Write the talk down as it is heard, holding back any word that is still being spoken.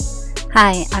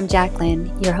Hi, I'm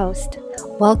Jacqueline, your host.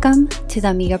 Welcome to the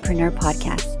Amigapreneur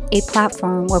Podcast, a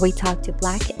platform where we talk to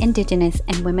Black, Indigenous,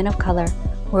 and women of color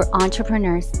who are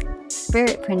entrepreneurs,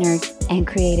 spiritpreneurs, and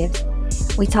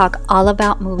creatives. We talk all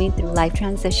about moving through life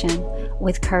transition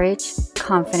with courage,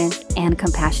 confidence, and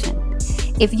compassion.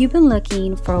 If you've been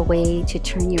looking for a way to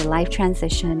turn your life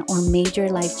transition or major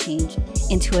life change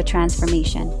into a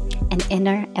transformation, an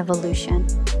inner evolution,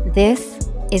 this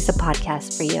is the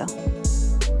podcast for you.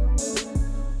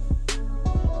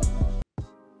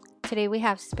 Today we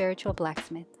have Spiritual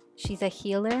Blacksmith. She's a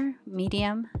healer,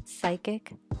 medium,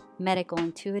 psychic, medical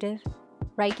intuitive,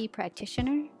 Reiki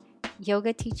practitioner,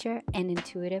 yoga teacher, and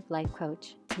intuitive life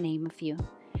coach, to name a few.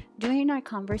 During our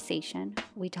conversation,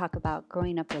 we talk about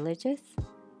growing up religious,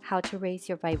 how to raise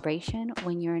your vibration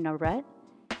when you're in a rut,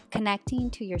 connecting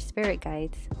to your spirit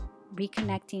guides,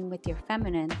 reconnecting with your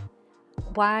feminine,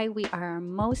 why we are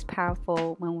most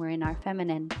powerful when we're in our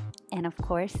feminine, and of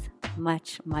course,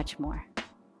 much, much more.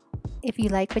 If you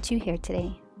like what you hear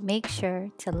today, make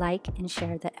sure to like and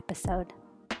share the episode,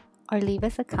 or leave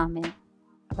us a comment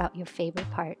about your favorite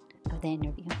part of the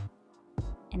interview.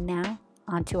 And now,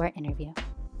 on to our interview.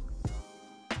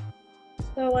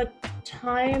 So a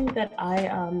time that I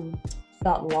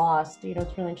felt lost,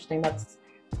 it's really interesting. That's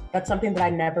something that I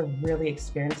never really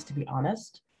experienced, to be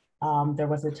honest. There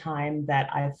was a time that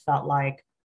I felt like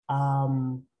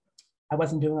I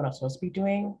wasn't doing what I was supposed to be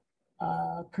doing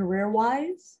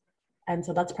career-wise. And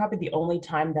so that's probably the only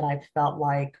time that I felt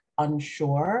like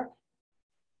unsure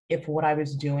if what I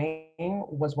was doing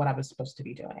was what I was supposed to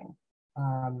be doing.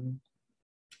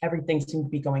 Everything seemed to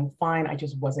be going fine. I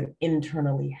just wasn't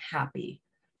internally happy.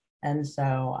 And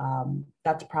so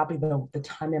that's probably the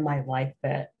time in my life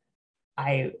that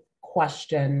I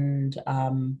questioned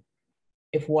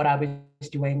if what I was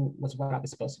doing was what I was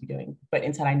supposed to be doing. But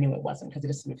inside I knew it wasn't, because it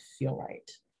just didn't feel right.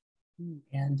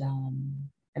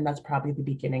 And that's probably the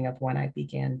beginning of when I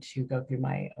began to go through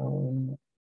my own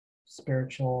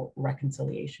spiritual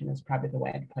reconciliation, is probably the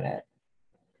way I'd put it.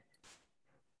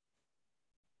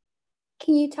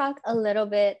 Can you talk a little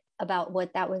bit about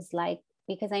what that was like?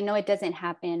 Because I know it doesn't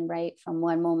happen right from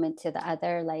one moment to the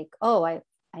other. Like, oh, I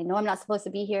know I'm not supposed to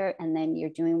be here, and then you're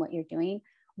doing what you're doing.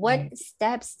 What Right.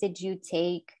 steps did you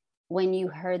take when you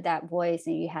heard that voice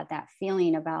and you had that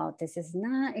feeling about this is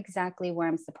not exactly where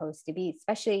I'm supposed to be,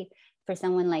 especially for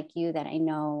someone like you that I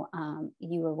know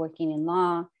you were working in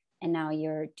law and now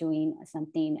you're doing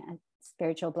something, a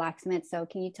spiritual blacksmith. So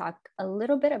can you talk a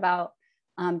little bit about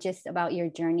just about your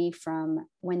journey from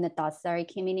when the thoughts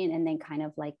started coming in and then kind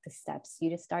of like the steps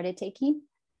you just started taking?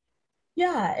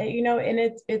 Yeah, and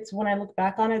it's when I look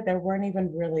back on it, there weren't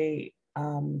even really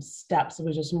steps. It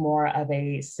was just more of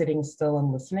a sitting still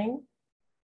and listening,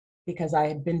 because I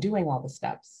had been doing all the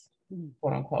steps,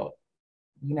 quote unquote.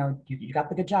 You got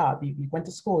the good job, you went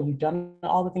to school, you've done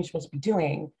all the things you're supposed to be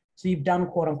doing. So you've done,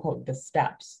 quote unquote, the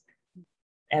steps.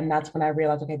 And that's when I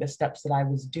realized, okay, the steps that I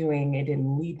was doing, it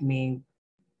didn't lead me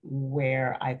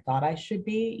where I thought I should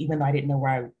be, even though I didn't know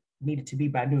where I needed to be,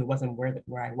 but I knew it wasn't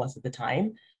where I was at the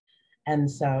time. And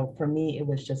so for me, it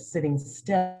was just sitting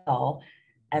still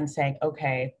and saying,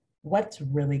 okay, what's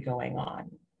really going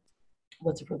on?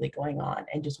 What's really going on?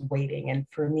 And just waiting. And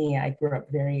for me, I grew up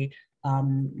very,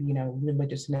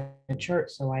 religious in the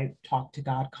church. So I talked to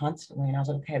God constantly. And I was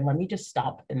like, okay, let me just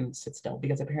stop and sit still,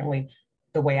 because apparently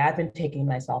the way I've been taking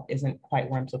myself isn't quite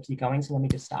where I'm supposed to be going. So let me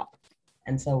just stop.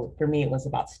 And so for me, it was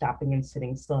about stopping and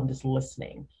sitting still and just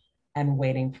listening and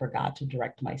waiting for God to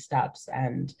direct my steps.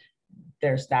 And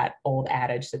there's that old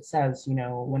adage that says,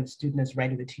 when a student is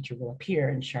ready, the teacher will appear.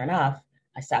 And sure enough,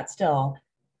 I sat still,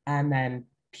 and then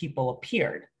people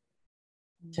appeared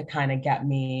to kind of get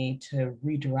me to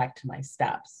redirect my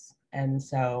steps. And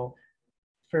so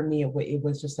for me, it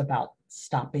was just about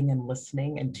stopping and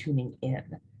listening and tuning in,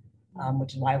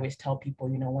 which is why I always tell people,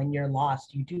 when you're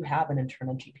lost, you do have an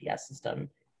internal GPS system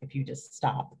if you just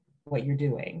stop what you're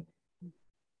doing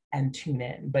and tune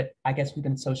in. But I guess we've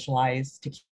been socialized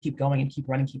to keep going and keep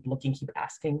running, keep looking, keep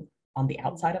asking on the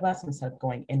outside of us instead of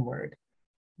going inward.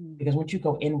 Because once you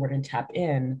go inward and tap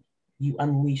in, you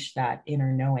unleash that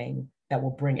inner knowing that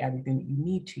will bring everything that you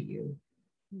need to you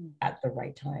at the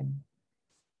right time.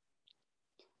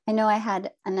 I know I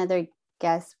had another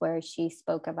guest where she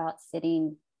spoke about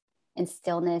sitting in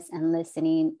stillness and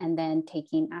listening and then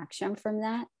taking action from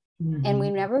that. Mm-hmm. And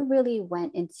we never really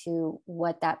went into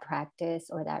what that practice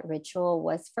or that ritual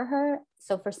was for her.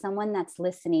 So for someone that's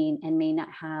listening and may not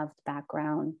have the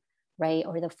background, right,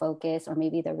 or the focus, or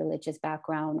maybe the religious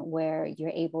background where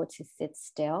you're able to sit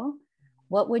still,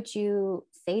 what would you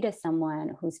say to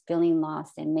someone who's feeling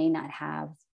lost and may not have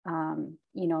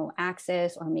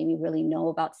access or maybe really know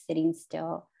about sitting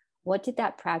still. What did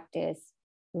that practice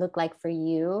look like for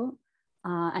you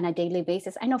on a daily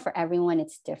basis? I know for everyone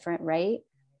it's different, right?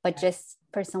 But just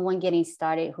for someone getting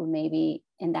started who maybe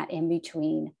in that in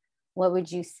between, what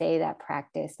would you say that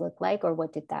practice looked like, or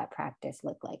what did that practice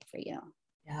look like for you?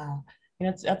 Yeah,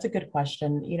 that's a good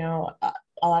question.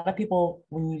 A lot of people,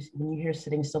 when you hear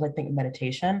sitting still, they think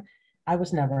meditation. I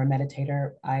was never a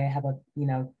meditator. I have a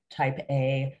type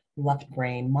A left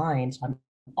brain mind, so I'm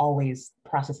always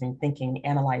processing, thinking,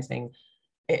 analyzing.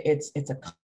 It's a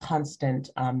constant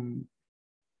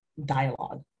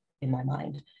dialogue in my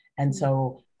mind, and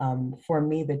so for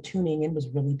me, the tuning in was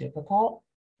really difficult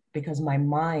because my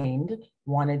mind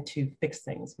wanted to fix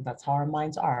things. Because that's how our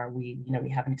minds are. We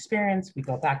have an experience, we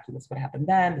go back to this, what happened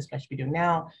then, this is what I should be doing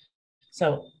now.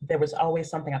 So there was always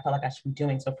something I felt like I should be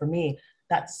doing. So for me,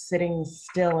 that sitting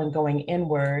still and going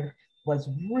inward was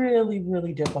really,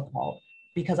 really difficult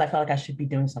because I felt like I should be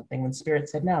doing something when spirit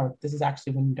said, no, this is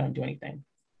actually when you don't do anything.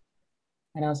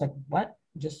 And I was like, what?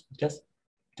 Just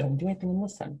don't do anything and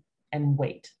listen and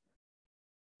wait.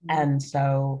 Mm-hmm. And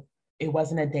so it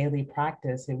wasn't a daily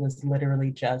practice. It was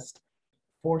literally just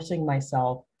forcing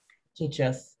myself to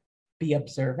just be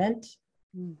observant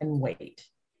and wait.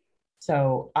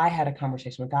 So I had a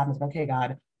conversation with God and I was like, okay,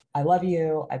 God, I love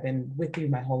you. I've been with you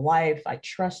my whole life. I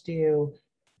trust you.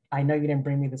 I know you didn't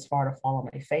bring me this far to fall on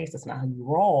my face. That's not how you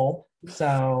roll.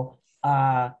 So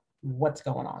what's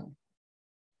going on?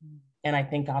 And I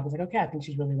think God was like, okay, I think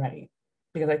she's really ready.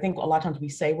 Because I think a lot of times we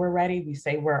say we're ready. We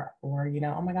say we're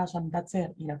oh my gosh, that's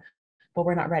it, but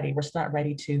we're not ready. We're still not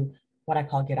ready to what I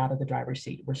call get out of the driver's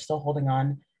seat. We're still holding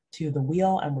on to the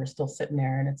wheel and we're still sitting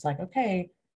there. And it's like, okay,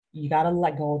 you got to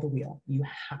let go of the wheel. You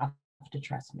have to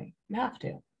trust me. You have to.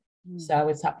 Mm-hmm. So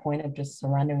it's that point of just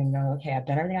surrendering and going, okay, I've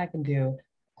done everything I can do.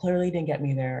 Clearly didn't get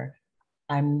me there.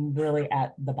 I'm really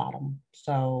at the bottom.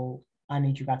 So I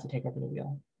need you guys to take over the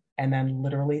wheel. And then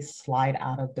literally slide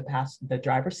out of the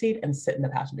driver's seat and sit in the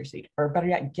passenger seat. Or better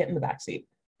yet, get in the back seat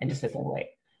and just sit there and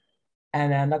wait.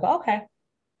 And then they'll go, okay,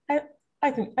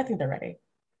 I think they're ready.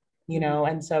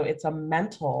 And so it's a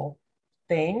mental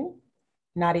thing,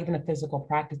 not even a physical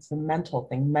practice, it's a mental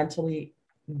thing, mentally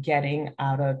getting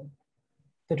out of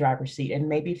the driver's seat. And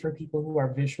maybe for people who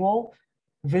are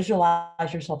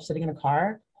visualize yourself sitting in a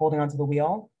car, holding onto the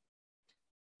wheel,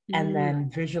 and then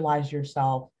visualize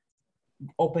yourself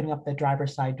opening up the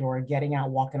driver's side door, getting out,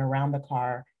 walking around the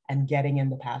car, and getting in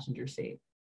the passenger seat.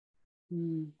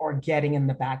 Or getting in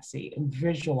the back seat, and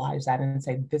visualize that and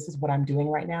say, this is what I'm doing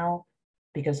right now,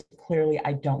 because clearly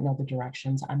I don't know the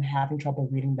directions. I'm having trouble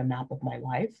reading the map of my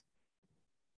life.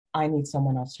 I need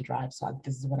someone else to drive. So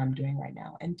this is what I'm doing right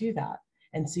now. And do that.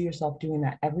 And see yourself doing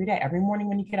that every day, every morning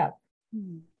when you get up.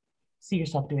 See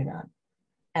yourself doing that.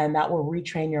 And that will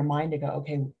retrain your mind to go,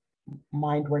 okay,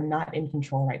 mind, we're not in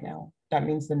control right now. That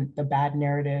means the bad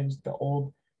narratives, the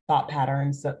old thought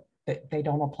patterns that they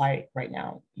don't apply right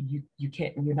now.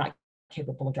 You're not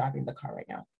capable of driving the car right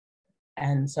now.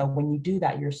 And so when you do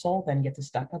that, your soul then gets to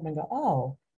step up and go,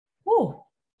 oh,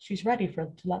 she's ready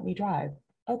to let me drive.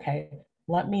 Okay,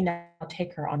 let me now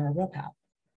take her on her real path.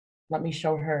 Let me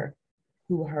show her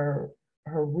who her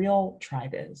real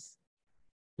tribe is.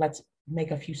 Let's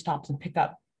make a few stops and pick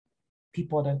up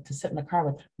people to sit in the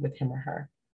car with him or her.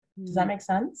 Does that make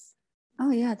sense?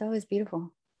 Oh yeah, that was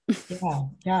beautiful.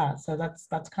 Yeah. So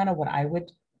that's kind of what I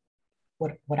would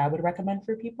recommend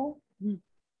for people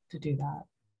to do that.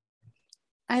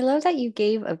 I love that you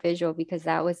gave a visual, because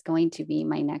that was going to be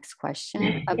my next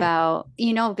question about,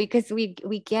 because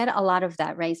we get a lot of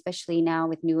that, right? Especially now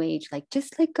with New Age, like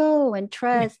just let go and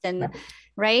trust and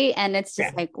right. And it's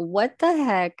just like, what the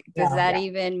heck does that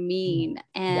even mean?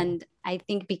 And I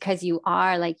think because you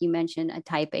are, like you mentioned, a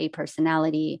type A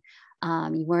personality,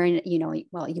 you weren't,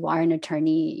 you are an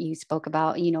attorney. You spoke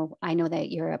about, I know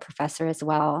that you're a professor as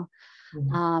well.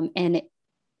 And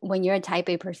when you're a type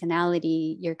A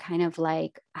personality, you're kind of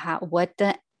like,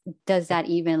 does that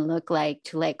even look like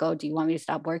to let go? Do you want me to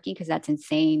stop working? Because that's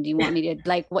insane. Do you want me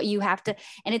to what you have to?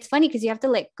 And it's funny because you have to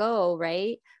let go,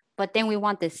 right? But then we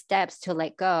want the steps to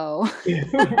let go.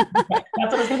 That's what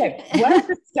I was gonna say. What are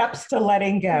the steps to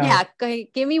letting go? Yeah,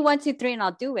 give me 1, 2, 3, and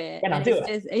I'll do it. And I'll do it.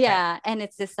 Just, yeah, and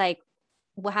it's just like,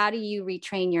 well, how do you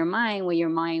retrain your mind when your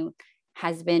mind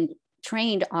has been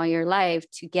trained all your life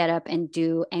to get up and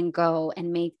do and go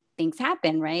and make things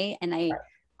happen, right? And I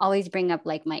always bring up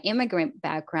like my immigrant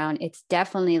background. It's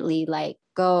definitely like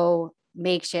go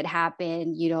make shit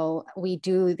happen. We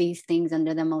do these things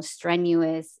under the most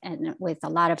strenuous and with a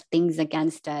lot of things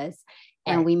against us.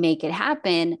 and Right. we make it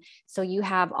happen. So you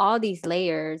have all these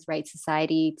layers, right?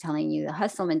 Society telling you the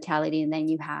hustle mentality. And then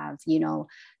you have, you know,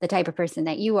 the type of person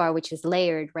that you are, which is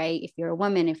layered, right? If you're a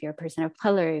woman, if you're a person of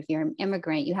color, if you're an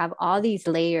immigrant, you have all these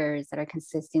layers that are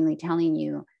consistently telling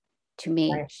you to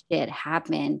make Right. shit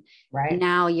happen. And Right.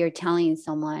 now you're telling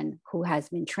someone who has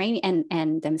been training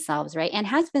and themselves, right? And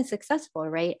has been successful,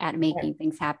 right, at Right. making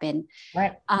things happen.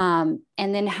 Right.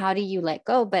 And then how do you let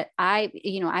go? But I've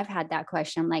had that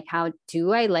question, like, how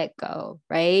do I let go,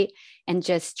 right? And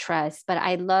just trust. But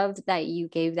I loved that you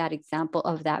gave that example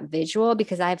of that visual,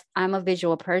 because I'm a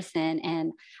visual person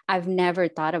and I've never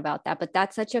thought about that. But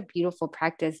that's such a beautiful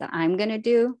practice that I'm gonna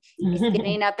do, is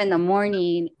getting up in the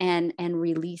morning and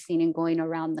releasing and going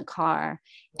around the car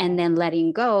and then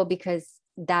letting go, because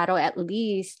that'll at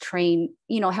least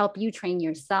help you train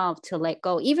yourself to let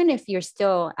go. Even if you're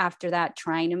still after that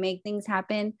trying to make things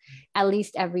happen, at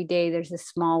least every day there's a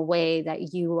small way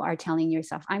that you are telling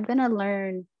yourself, I'm going to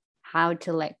learn how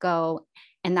to let go.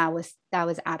 And that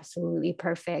was absolutely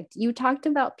perfect. You talked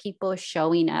about people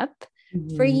showing up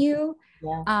for you.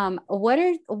 Yeah. What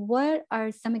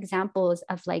are some examples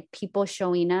of like people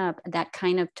showing up that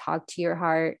kind of talk to your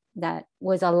heart, that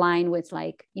was aligned with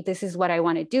like, this is what I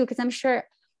want to do? Because I'm sure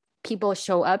people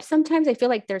show up sometimes. I feel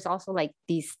like there's also like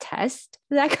these tests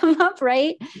that come up,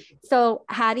 right? So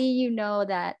how do you know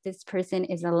that this person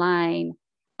is aligned?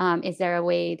 Is there a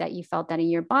way that you felt that in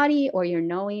your body, or you're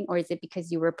knowing, or is it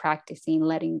because you were practicing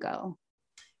letting go?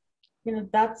 You know,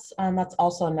 that's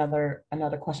also another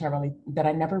question that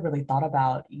I never really thought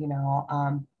about,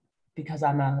 because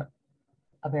I'm a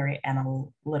very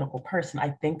analytical person.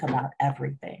 I think about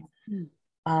everything.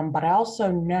 Mm. But I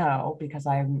also know, because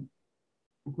I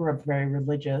grew up very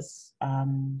religious,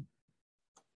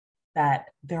 that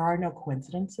there are no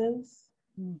coincidences.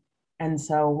 Mm. And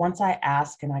so once I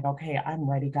ask and I go, okay, I'm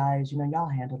ready, guys, y'all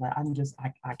handle it.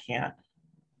 I can't.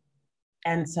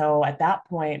 And so at that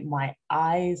point, my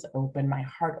eyes open, my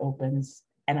heart opens,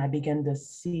 and I begin to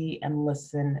see and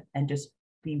listen and just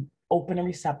be open and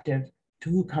receptive to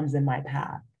who comes in my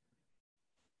path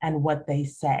and what they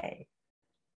say.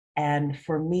 And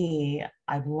for me,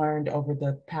 I've learned over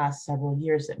the past several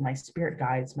years that my spirit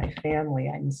guides, my family,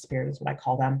 and spirit is what I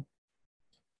call them,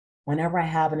 whenever I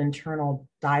have an internal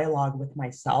dialogue with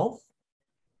myself,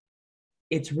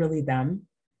 it's really them,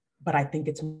 but I think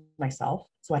it's myself,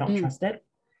 so I don't trust it.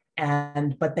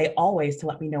 But they always, to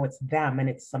let me know it's them and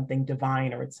it's something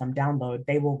divine or it's some download,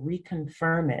 they will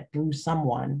reconfirm it through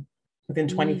someone within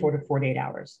 24 to 48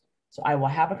 hours. So I will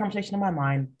have a conversation in my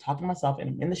mind, talking to myself, and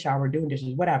I'm in the shower, doing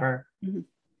dishes, whatever. Mm-hmm.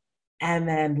 And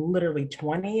then literally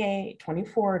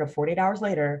 24 to 48 hours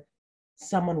later,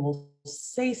 someone will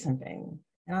say something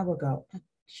and I will go,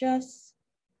 just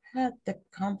had the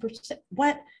conversation.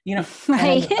 What?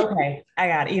 Right. Okay, I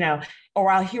got it,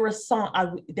 or I'll hear a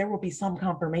song. There will be some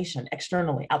confirmation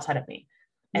externally outside of me.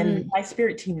 And my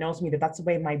spirit team knows me that's the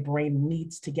way my brain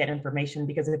needs to get information,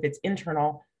 because if it's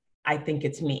internal, I think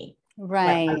it's me.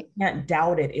 Right. But I can't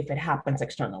doubt it if it happens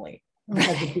externally,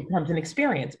 because it becomes an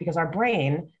experience. Because our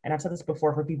brain, and I've said this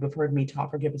before for people who've heard me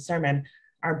talk or give a sermon,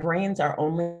 our brains are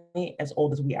only as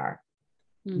old as we are.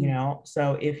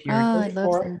 So if you're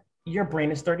 34, your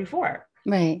brain is 34.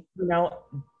 Right.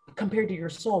 Compared to your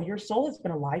soul has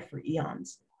been alive for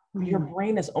eons. Your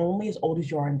brain is only as old as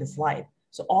you are in this life.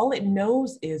 So all it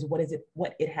knows is what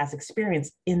it has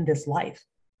experienced in this life.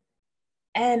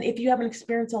 And if you haven't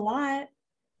experienced a lot,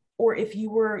 or if you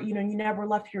were, you never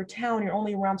left your town, you're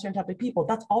only around certain type of people,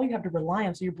 that's all you have to rely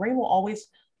on. So your brain will always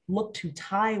look to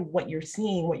tie what you're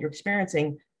seeing, what you're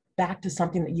experiencing, back to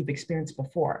something that you've experienced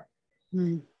before.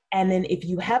 And then if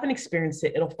you haven't experienced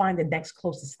it, it'll find the next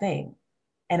closest thing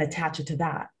and attach it to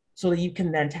that, so that you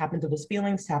can then tap into those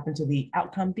feelings, tap into the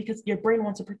outcome, because your brain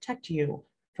wants to protect you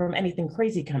from anything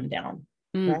crazy coming down.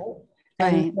 Right.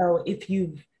 And so if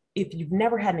you've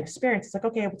never had an experience, it's like,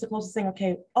 okay, what's the closest thing?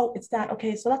 Okay. Oh, it's that.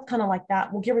 Okay. So that's kind of like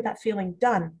that. We'll give her that feeling.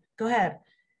 Done. Go ahead.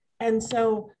 And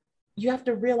so you have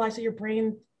to realize that your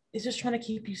brain is just trying to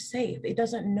keep you safe. It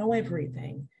doesn't know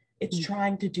everything. It's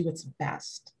trying to do its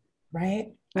best.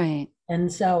 Right. Right.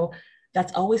 And so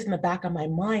that's always in the back of my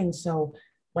mind. So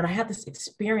when I have this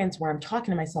experience where I'm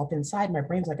talking to myself inside, my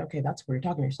brain's like, okay, that's where you're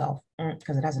talking to yourself,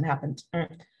 because it hasn't happened.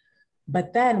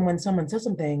 But then when someone says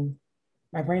something,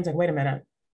 my brain's like, wait a minute.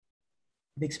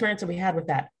 The experience that we had with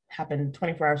that happened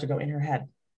 24 hours ago in her head.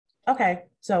 Okay,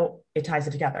 so it ties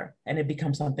it together and it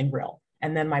becomes something real.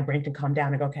 And then my brain can calm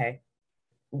down and go, okay,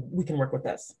 we can work with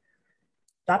this.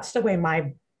 That's the way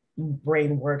my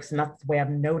brain works, and that's the way I've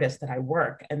noticed that I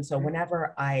work. And so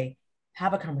whenever I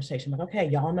have a conversation, I'm like, okay,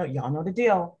 y'all know the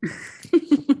deal.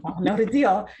 Y'all know the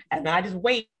deal. And then I just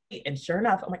wait And sure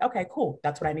enough, I'm like, okay, cool.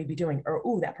 That's what I need to be doing. Or,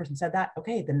 ooh, that person said that.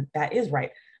 Okay, then that is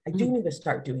right. I do need to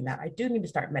start doing that. I do need to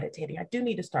start meditating. I do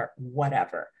need to start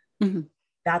whatever. Mm-hmm.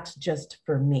 That's just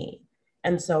for me.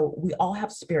 And so we all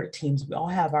have spirit teams. We all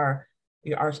have our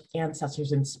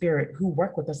ancestors in spirit who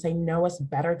work with us. They know us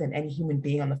better than any human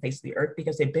being on the face of the earth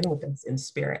because they've been with us in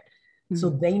spirit. Mm-hmm. So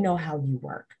they know how you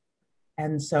work.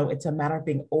 And so it's a matter of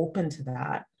being open to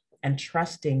that and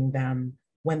trusting them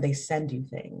when they send you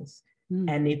things. Mm.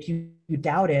 And if you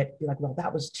doubt it, you're like, well,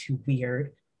 that was too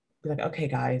weird. Be like, okay,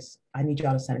 guys, I need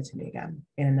y'all to send it to me again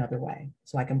in another way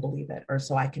so I can believe it or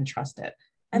so I can trust it.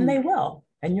 And they will.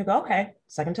 And you go, okay,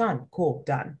 second time, cool,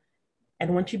 done.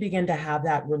 And once you begin to have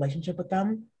that relationship with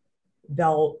them,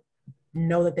 they'll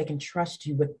know that they can trust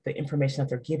you with the information that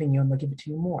they're giving you and they'll give it to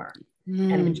you more.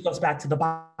 And it goes back to the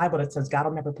Bible that says God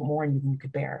will never put more in you than you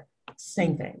could bear.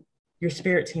 Same thing. Your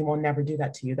spirit team will never do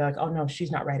that to you. They're like, oh no,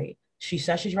 she's not ready. She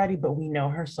says she's ready, but we know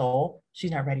her soul.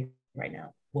 She's not ready right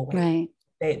now. We'll wait.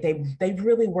 Right. They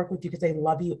really work with you because they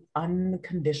love you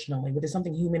unconditionally, which is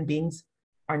something human beings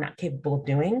are not capable of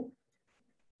doing.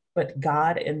 But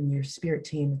God and your spirit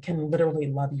team can literally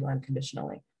love you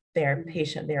unconditionally. They are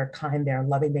patient, they are kind, they are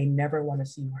loving. They never want to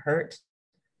see you hurt.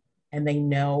 And they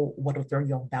know what will throw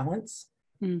you off balance.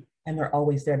 And they're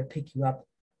always there to pick you up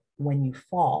when you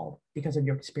fall because of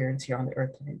your experience here on the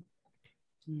earth plane.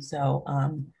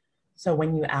 So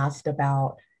when you asked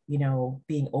about,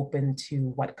 being open to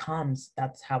what comes,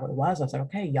 that's how it was. I was like,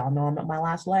 okay, y'all know I'm at my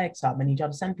last leg, so I'm gonna need y'all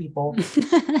to send people.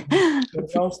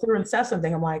 It goes through and says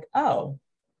something. I'm like, oh,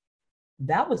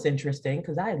 that was interesting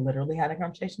because I literally had a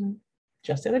conversation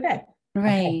just the other day. Right.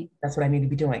 Okay, that's what I need to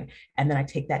be doing. And then I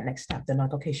take that next step. Then I'm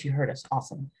like, okay, she heard us.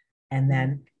 Awesome. And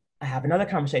then I have another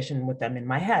conversation with them in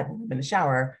my head, in the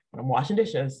shower, when I'm washing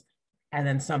dishes. And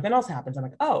then something else happens. I'm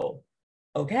like, oh,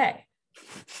 okay.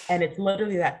 And it's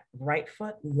literally that right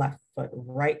foot, left foot,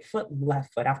 right foot,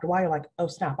 left foot. After a while, you're like, oh,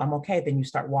 snap, I'm okay. Then you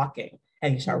start walking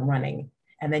and you start running.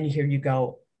 And then you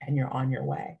go and you're on your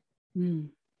way.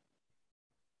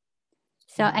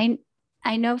 So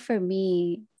I know for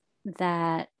me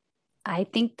that I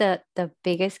think the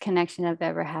biggest connection I've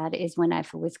ever had is when I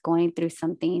was going through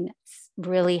something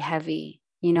really heavy,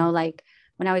 like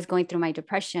when I was going through my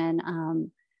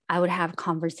depression, I would have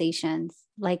conversations.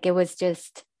 Like it was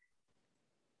just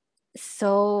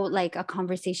so like a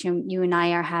conversation you and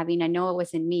I are having. I know it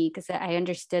wasn't me because I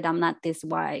understood I'm not this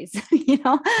wise,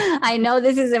 I know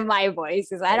this isn't my voice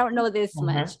because I don't know this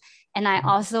much. And I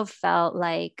also felt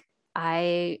like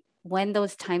when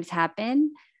those times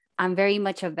happen, I'm very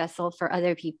much a vessel for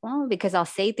other people because I'll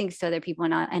say things to other people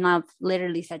and I'll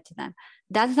literally said to them,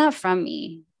 that's not from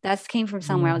me. That came from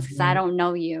somewhere else because I don't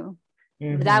know you.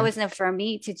 That wasn't for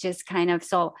me to just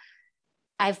so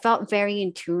I felt very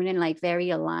in tune and like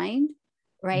very aligned,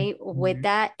 right, with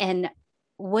that. And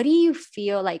what do you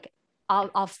feel like?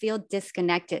 I'll feel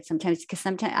disconnected sometimes because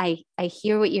sometimes I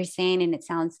hear what you're saying and it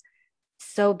sounds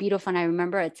so beautiful. And I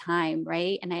remember a time,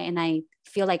 right? And I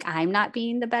feel like I'm not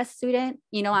being the best student.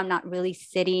 I'm not really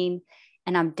sitting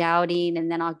and I'm doubting.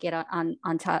 And then I'll get on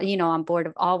top, on board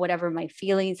of all whatever my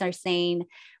feelings are saying.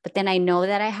 But then I know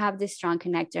that I have this strong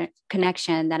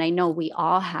connection that I know we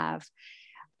all have.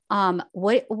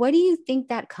 What do you think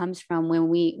that comes from when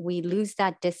we lose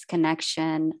that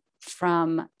disconnection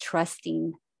from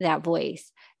trusting that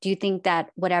voice? Do you think that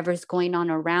whatever's going on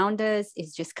around us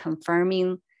is just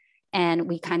confirming and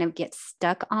we kind of get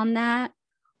stuck on that?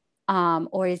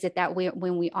 Or is it that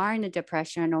when we are in a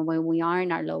depression or when we are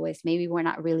in our lowest, maybe we're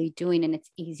not really doing and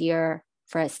it's easier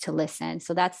for us to listen?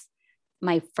 So that's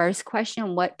my first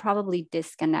question. What probably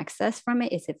disconnects us from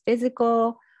it? Is it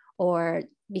physical or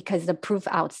because the proof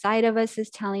outside of us is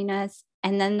telling us?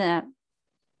 And then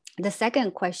the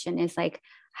second question is like,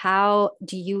 how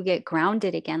do you get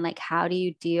grounded again? Like, how do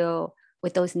you deal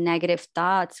with those negative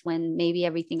thoughts when maybe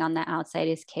everything on the outside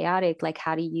is chaotic? Like,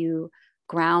 how do you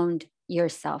ground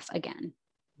yourself again?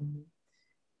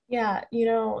 Yeah,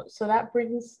 so that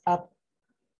brings up,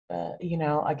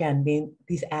 again,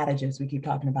 these adages we keep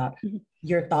talking about.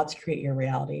 Your thoughts create your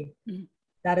reality.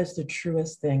 That is the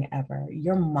truest thing ever.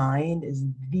 Your mind is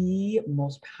the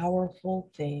most powerful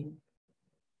thing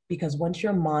because once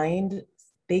your mind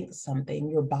thinks something,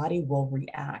 your body will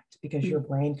react because your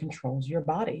brain controls your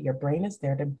body. Your brain is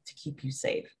there to keep you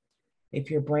safe. If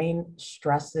your brain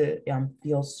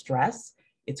feels stress,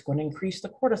 it's going to increase the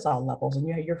cortisol levels and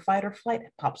your fight or flight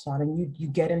pops on and you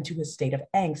get into a state of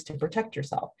angst to protect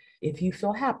yourself. If you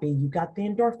feel happy, you got the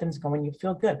endorphins going, you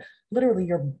feel good. Literally,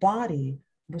 your body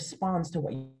responds to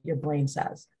what your brain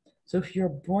says. So if your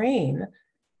brain,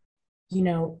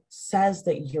 says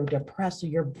that you're depressed or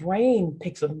your brain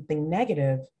picks up something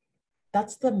negative,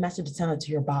 that's the message to send it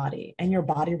to your body, and your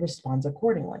body responds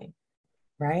accordingly,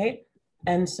 right?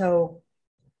 And so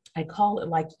I call it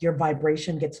like your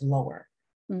vibration gets lower.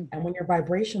 And when your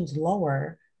vibration's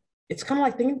lower, it's kind of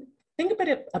like think about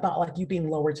it about like you being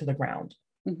lower to the ground.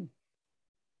 Mhm.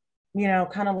 You know,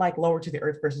 kind of like lower to the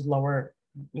earth versus lower,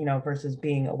 you know, versus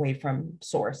being away from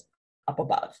source up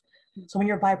above. So when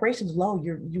your vibration's low,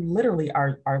 you literally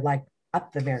are like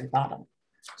at the very bottom.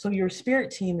 So your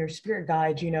spirit team, your spirit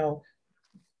guides, you know,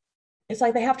 it's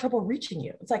like they have trouble reaching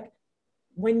you. It's like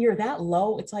when you're that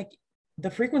low, it's like the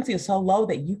frequency is so low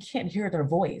that you can't hear their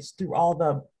voice through all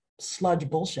the sludge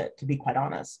bullshit, to be quite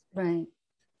honest. Right.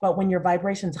 But when your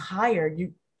vibration's higher,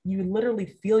 you literally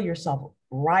feel yourself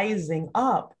rising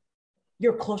up.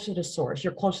 You're closer to source,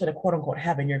 you're closer to quote unquote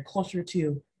heaven, you're closer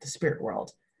to the spirit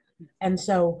world. And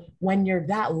so when you're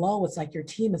that low, it's like your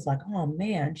team is like, oh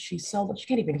man, she's so, she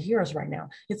can't even hear us right now.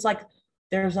 It's like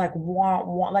there's like wah,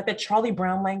 wah, like the Charlie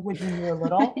Brown language when you were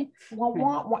little. Wah,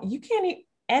 wah, wah. You can't eat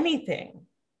anything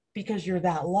because you're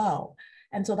that low.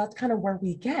 And so that's kind of where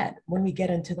we get when we get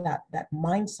into that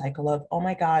mind cycle of, oh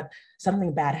my God,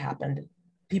 something bad happened.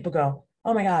 People go,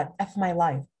 oh my God, F my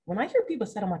life. When I hear people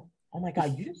say, I'm like, oh my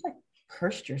God, you just like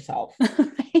cursed yourself.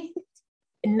 Right.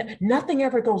 Nothing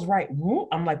ever goes right.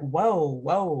 I'm like,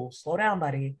 whoa, slow down,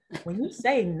 buddy. When you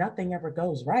say nothing ever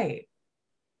goes right,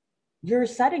 you're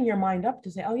setting your mind up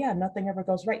to say, oh yeah, nothing ever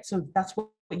goes right. So that's what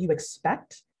you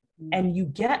expect. And you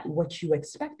get what you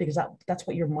expect because that's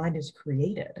what your mind has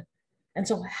created. And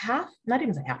so not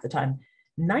even half the time,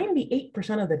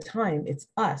 98% of the time, it's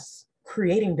us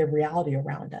creating the reality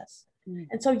around us.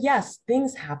 And so, yes,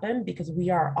 things happen because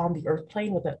we are on the earth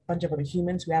plane with a bunch of other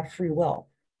humans who have free will.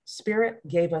 Spirit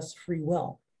gave us free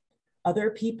will.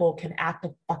 Other people can act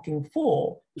a fucking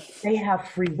fool. They have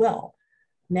free will.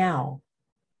 Now,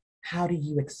 how do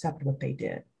you accept what they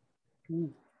did?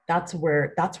 That's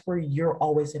where you're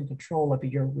always in control of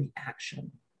your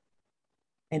reaction.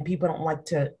 And people don't like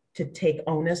to take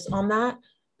onus on that,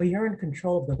 but you're in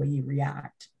control of the way you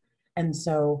react. And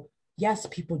so, yes,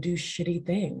 people do shitty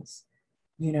things,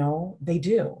 you know, they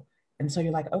do. And so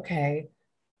you're like, okay,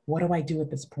 what do I do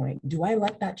at this point? Do I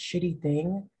let that shitty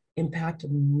thing impact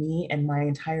me and my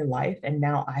entire life? And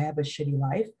now I have a shitty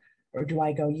life? Or do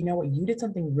I go, you know what, you did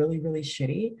something really, really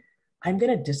shitty. I'm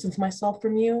going to distance myself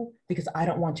from you because I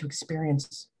don't want to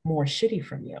experience more shitty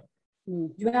from you.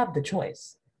 You have the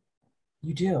choice.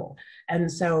 You do.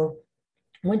 And so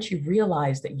once you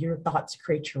realize that your thoughts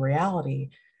create your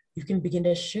reality, you can begin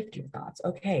to shift your thoughts.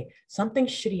 Okay, something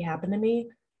shitty happened to me,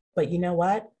 but you know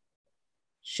what?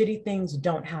 Shitty things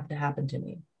don't have to happen to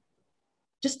me.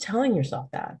 Just telling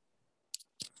yourself that.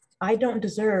 I don't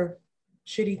deserve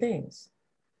shitty things.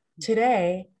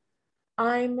 Today,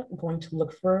 I'm going to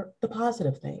look for the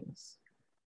positive things.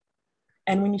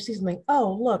 And when you see something,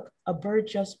 oh, look, a bird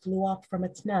just flew off from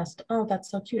its nest. Oh, that's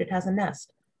so cute. It has a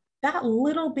nest. That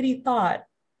little bitty thought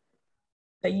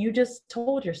that you just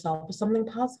told yourself is something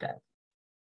positive.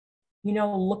 You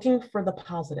know, looking for the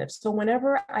positive. So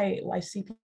whenever I see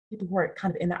people who are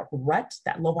kind of in that rut,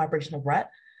 that low vibrational rut,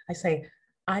 I say,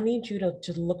 I need you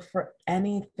to look for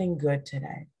anything good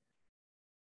today.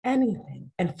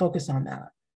 Anything, and focus on that.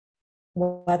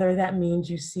 Whether that means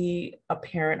you see a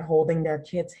parent holding their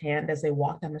kid's hand as they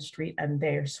walk down the street and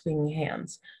they're swinging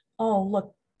hands. Oh,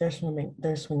 look, they're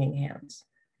swinging hands.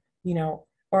 You know,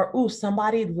 or, ooh,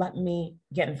 somebody let me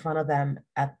get in front of them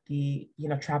at the, you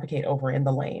know, traffic aid over in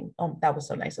the lane. Oh, that was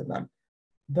so nice of them.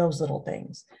 Those little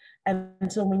things.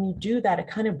 And so when you do that, it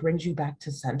kind of brings you back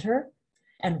to center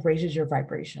and raises your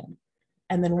vibration.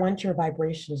 And then once your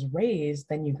vibration is raised,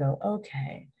 then you go,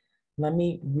 okay, let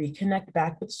me reconnect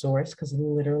back with source, because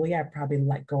literally I probably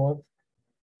let go of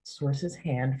source's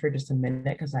hand for just a minute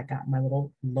because I got my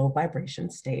little low vibration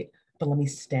state. But let me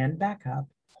stand back up,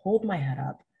 hold my head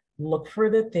up, look for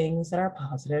the things that are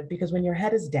positive, because when your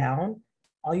head is down,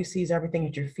 all you see is everything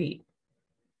at your feet.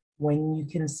 When you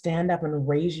can stand up and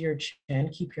raise your chin,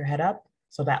 keep your head up.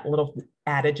 So that little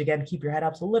adage again, keep your head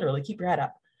up. So literally keep your head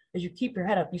up. As you keep your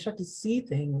head up, you start to see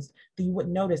things that you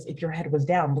wouldn't notice if your head was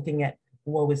down, looking at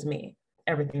woe is me.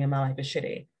 Everything in my life is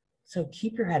shitty. So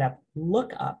keep your head up,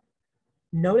 look up,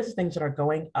 notice things that are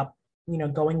going up, you know,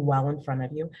 going well in front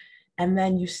of you. And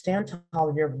then you stand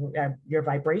tall, your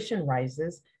vibration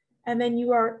rises, and then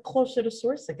you are closer to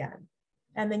source again.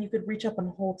 And then you could reach up and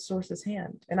hold source's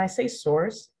hand. And I say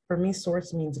source, for me,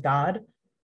 source means God.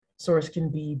 Source can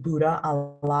be Buddha,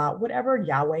 Allah, whatever,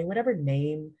 Yahweh, whatever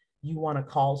name you want to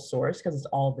call source, because it's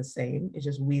all the same. It's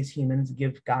just we as humans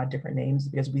give God different names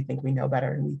because we think we know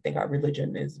better and we think our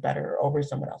religion is better over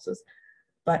someone else's.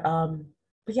 But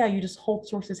yeah, you just hold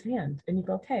source's hand and you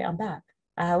go, okay, I'm back.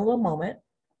 I had a little moment,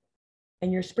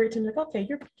 and your spirit team's like, okay,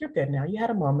 you're good now. You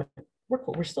had a moment. We're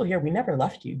cool. We're still here. We never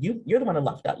left you. You're the one that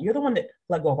left us. You're the one that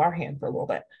let go of our hand for a little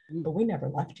bit, but we never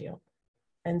left you.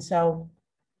 And so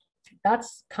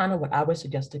that's kind of what I would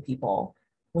suggest to people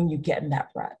when you get in that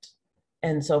rut.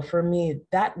 And so for me,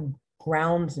 that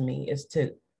grounds me is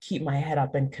to keep my head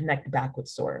up and connect back with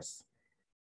source,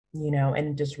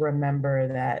 and just remember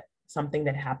that something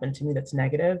that happened to me that's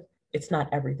negative, it's not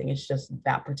everything. It's just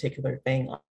that particular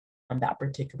thing on that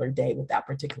particular day with that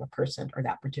particular person or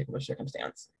that particular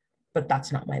circumstance. But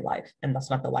that's not my life. And that's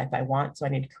not the life I want. So I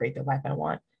need to create the life I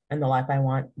want. And the life I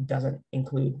want doesn't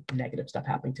include negative stuff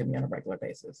happening to me on a regular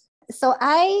basis. So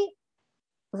I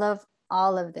love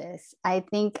all of this. I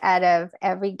think out of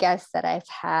every guest that I've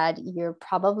had, you're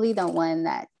probably the one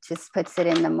that just puts it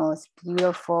in the most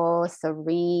beautiful,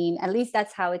 serene, at least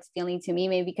that's how it's feeling to me,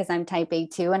 maybe because I'm type A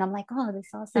too. And I'm like, oh, this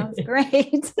all sounds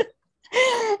great.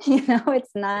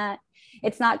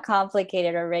 It's not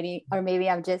complicated already, or maybe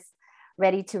I'm just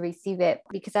ready to receive it,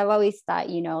 because I've always thought,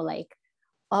 like,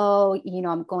 oh,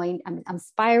 I'm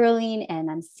spiraling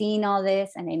and I'm seeing all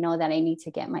this, and I know that I need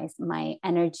to get my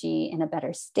energy in a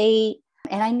better state.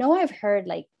 And I know I've heard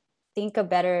like, think a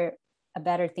better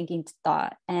thinking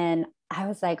thought. And I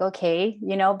was like, okay,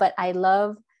 but I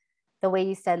love the way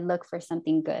you said, look for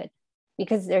something good,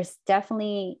 because there's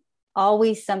definitely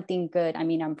always something good. I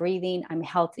mean, I'm breathing, I'm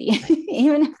healthy,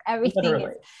 even if everything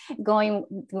Literally. Is going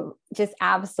just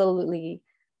absolutely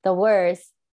the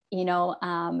worst,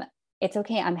 it's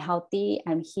okay. I'm healthy.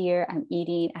 I'm here. I'm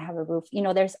eating. I have a roof.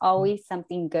 There's always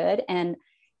something good. And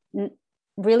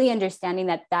really understanding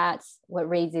that that's what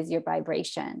raises your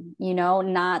vibration,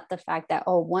 not the fact that,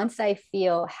 oh, once I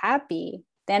feel happy,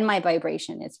 then my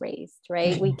vibration is raised,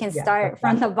 right? We can start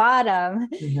from the bottom.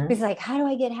 Mm-hmm. It's like, how do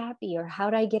I get happy, or how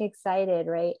do I get excited,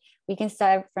 right? We can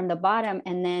start from the bottom,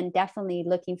 and then definitely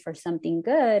looking for something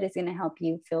good is going to help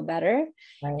you feel better.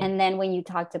 Right. And then when you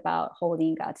talked about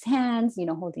holding God's hands,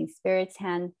 holding Spirit's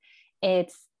hand,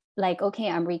 it's like, okay,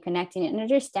 I'm reconnecting and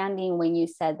understanding when you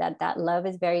said that love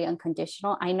is very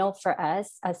unconditional. I know for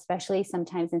us, especially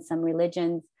sometimes in some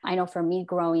religions, I know for me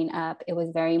growing up, it was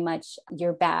very much,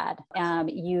 you're bad.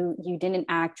 You didn't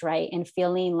act right, and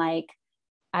feeling like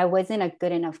I wasn't a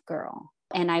good enough girl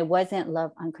and I wasn't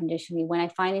loved unconditionally. When I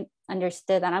finally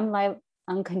understood that I'm loved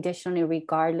unconditionally,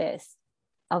 regardless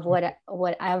of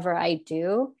whatever I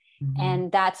do. Mm-hmm.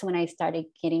 And that's when I started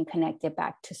getting connected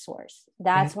back to source.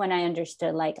 That's when I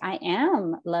understood, like, I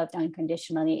am loved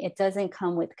unconditionally. It doesn't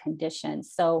come with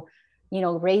conditions. So,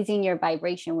 raising your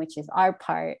vibration, which is our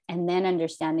part, and then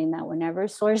understanding that whenever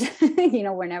source,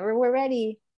 whenever we're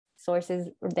ready, source is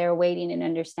there waiting, and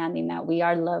understanding that we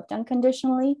are loved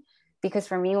unconditionally. Because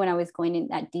for me, when I was going in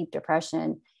that deep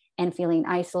depression and feeling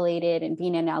isolated and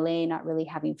being in LA, not really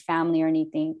having family or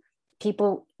anything,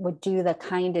 people would do the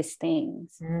kindest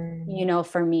things,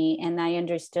 for me. And I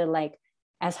understood, like,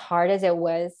 as hard as it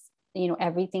was,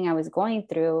 everything I was going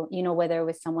through, whether it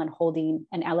was someone holding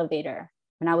an elevator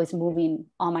when I was moving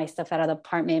all my stuff out of the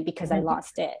apartment because I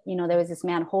lost it. There was this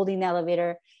man holding the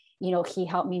elevator, he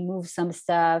helped me move some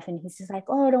stuff, and he's just like,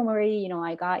 oh, don't worry,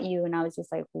 I got you. And I was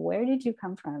just like, where did you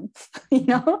come from?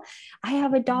 I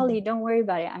have a dolly, don't worry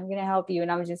about it, I'm going to help you.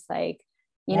 And I was just like,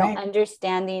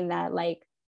 understanding that, like,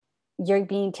 you're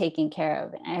being taken care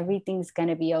of, and everything's going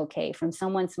to be okay, from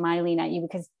someone smiling at you.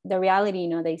 Because the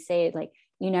reality, they say, like,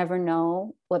 you never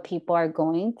know what people are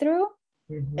going through.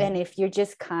 Mm-hmm. And if you're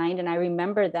just kind, and I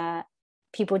remember that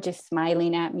people just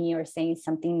smiling at me or saying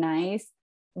something nice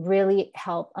really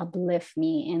help uplift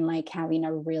me in, like, having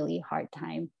a really hard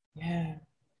time. Yeah.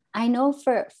 I know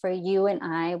for you and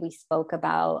I, we spoke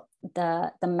about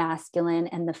the masculine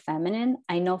and the feminine.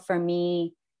 I know for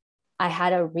me, I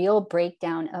had a real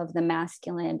breakdown of the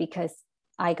masculine, because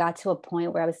I got to a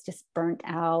point where I was just burnt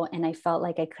out and I felt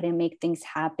like I couldn't make things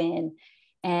happen.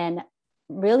 And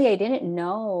really, I didn't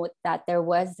know that there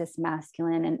was this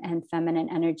masculine and feminine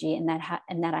energy, and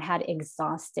that I had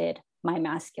exhausted my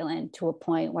masculine to a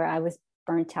point where I was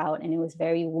burnt out and it was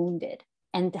very wounded.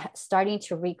 And starting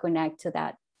to reconnect to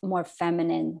that more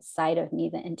feminine side of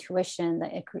me, the intuition,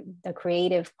 the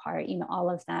creative part, all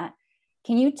of that.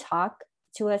 Can you talk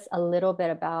to us a little bit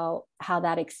about how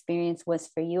that experience was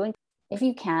for you? And if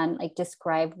you can, like,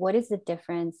 describe what is the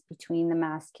difference between the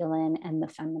masculine and the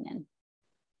feminine?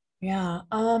 Yeah.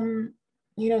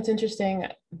 It's interesting.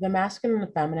 The masculine and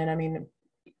the feminine, I mean,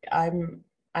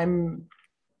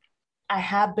 I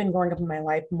have been growing up in my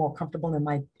life more comfortable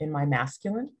in my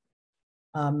masculine.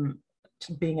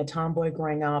 Being a tomboy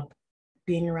growing up,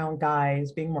 being around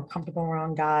guys, being more comfortable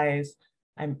around guys.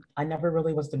 I never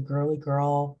really was the girly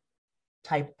girl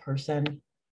type person.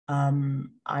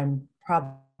 I'm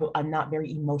not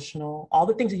very emotional. All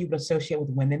the things that you would associate with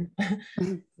women,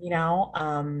 Mhm. you know,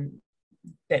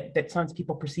 that sometimes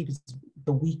people perceive as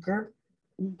the weaker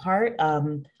part.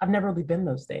 I've never really been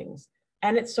those things.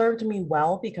 And it served me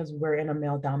well because we're in a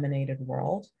male dominated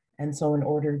world. And so, in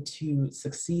order to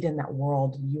succeed in that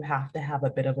world, you have to have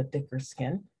a bit of a thicker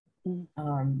skin.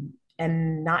 Mhm.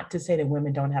 And not to say that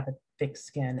women don't have a thick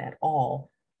skin at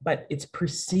all, but it's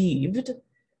perceived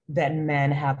that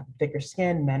men have thicker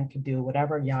skin, men can do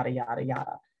whatever, yada, yada,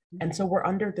 yada. And so we're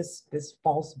under this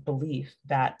false belief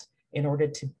that in order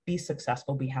to be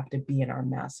successful, we have to be in our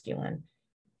masculine.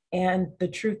 And the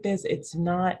truth is, it's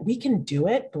not, we can do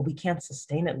it, but we can't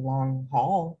sustain it long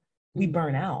haul. We Mhm.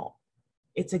 burn out.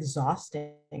 It's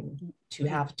exhausting to Mhm.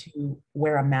 have to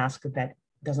wear a mask that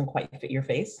doesn't quite fit your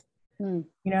face, Mhm.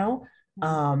 you know?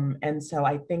 And so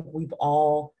I think we've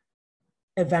all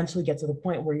eventually get to the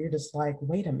point where you're just like,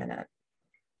 wait a minute,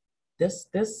 this,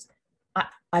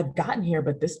 I've gotten here,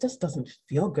 but this just doesn't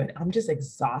feel good. I'm just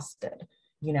exhausted,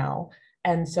 you know?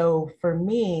 And so for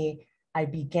me, I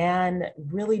began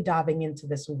really diving into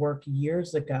this work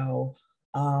years ago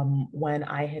when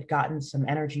I had gotten some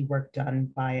energy work done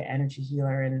by an energy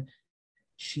healer. And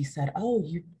she said, oh,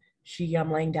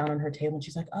 I'm laying down on her table and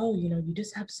she's like, oh, you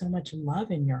just have so much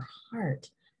love in your heart.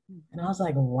 And I was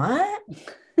like, what?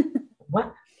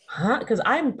 What? Huh? Because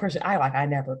I'm a person, I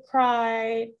never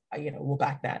cried. Well,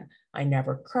 back then, I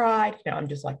never cried. I'm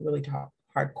just like really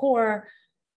hardcore.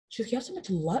 She's like, you have so much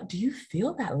love. Do you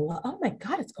feel that love? Oh my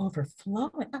God, it's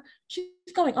overflowing. She's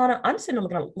going on. I'm sitting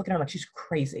there looking at her like she's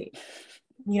crazy,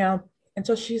 you know? And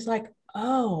so she's like,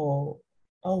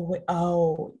 wait,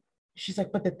 oh. She's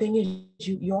like, but the thing is,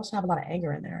 you also have a lot of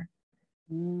anger in there.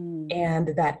 Mhm.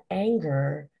 And that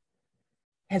anger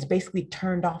has basically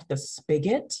turned off the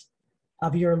spigot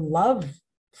of your love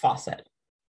faucet.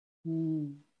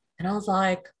 Mhm. And I was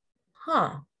like,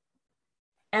 huh.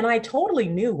 And I totally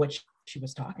knew what she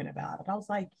was talking about. And I was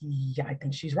like, yeah, I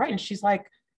think she's right. And she's like,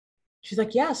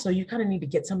 yeah, so you kind of need to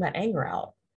get some of that anger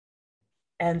out.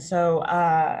 And so,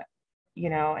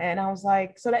 and I was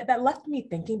like, so that left me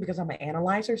thinking because I'm an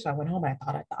analyzer. So I went home and I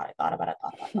thought about it, thought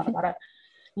about it,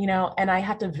 and I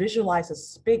had to visualize a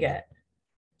spigot.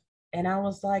 And I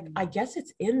was like, I guess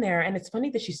it's in there. And it's funny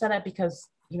that she said that because,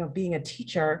 being a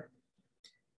teacher,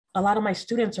 a lot of my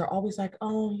students are always like,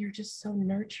 oh, you're just so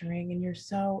nurturing and you're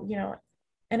so,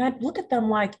 and I look at them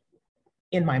like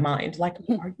in my mind, like,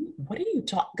 what are you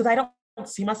talking? Because I don't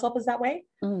see myself as that way,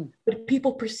 Mhm. but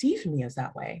people perceive me as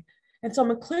that way. And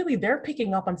so clearly they're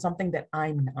picking up on something that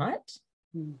I'm not.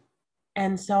 Mhm.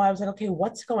 And so I was like, okay,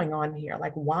 what's going on here?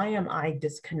 Like, why am I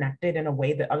disconnected in a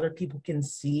way that other people can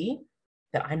see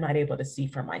that I'm not able to see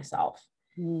for myself?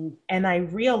 Mhm. And I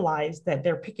realized that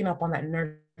they're picking up on that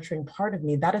nurturing part of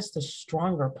me. That is the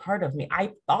stronger part of me.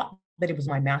 I thought that it was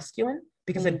my masculine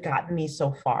because it Mhm. gotten me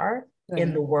so far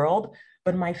in the Right. world.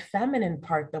 But my feminine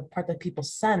part, the part that people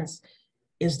sense,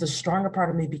 is the stronger part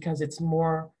of me because it's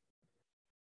more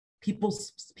people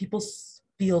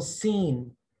feel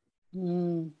seen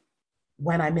Mhm.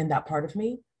 when I'm in that part of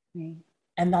me. Right.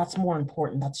 And that's more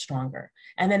important, that's stronger.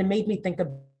 And then it made me think of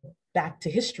back to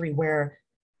history where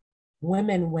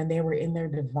women, when they were in their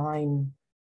divine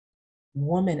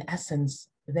woman essence,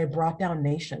 they brought down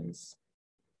nations.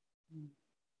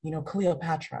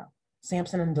 Cleopatra,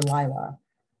 Samson and Delilah.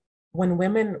 When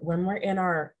we're in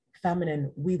our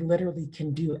feminine, we literally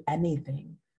can do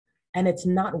anything. And it's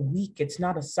not weak, it's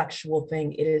not a sexual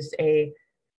thing. It is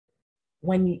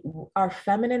our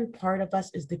feminine part of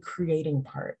us is the creating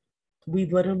part. We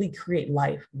literally create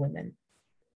life, women.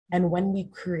 And when we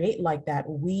create like that,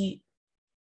 we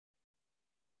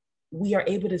are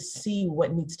able to see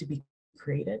what needs to be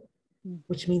created, Mhm.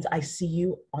 which means I see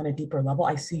you on a deeper level.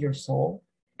 I see your soul.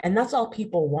 And that's all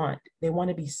people want. They want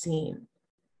to be seen.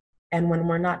 And when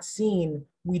we're not seen,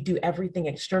 we do everything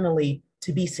externally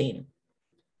to be seen.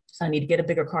 So I need to get a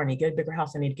bigger car, I need to get a bigger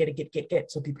house, I need to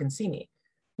get so people can see me.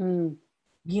 Mhm.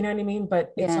 You know what I mean?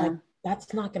 But it's like, Yeah.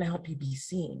 that's not going to help you be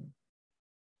seen,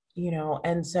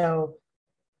 And so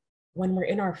when we're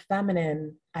in our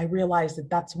feminine, I realize that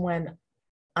that's when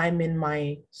I'm in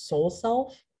my soul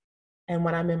self. And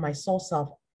when I'm in my soul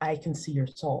self, I can see your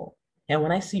soul. And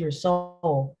when I see your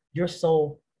soul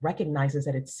recognizes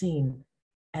that it's seen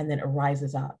and then it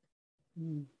rises up.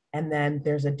 Mhm. And then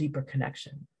there's a deeper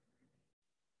connection.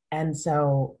 And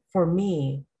so for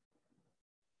me,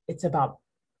 it's about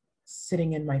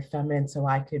sitting in my feminine so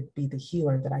I could be the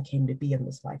healer that I came to be in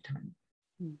this lifetime.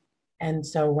 Mhm. And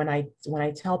so when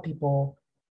I tell people,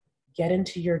 get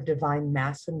into your divine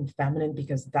masculine and feminine,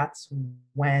 because that's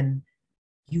when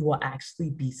you will actually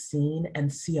be seen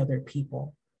and see other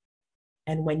people.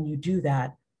 And when you do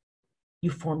that, you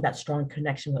form that strong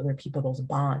connection with other people, those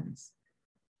bonds.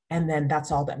 And then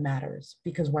that's all that matters.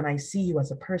 Because when I see you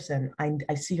as a person,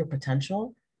 I see your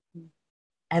potential.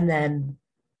 And then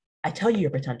I tell you your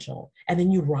potential. And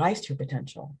then you rise to your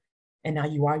potential. And now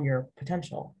you are your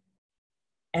potential.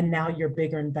 And now you're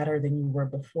bigger and better than you were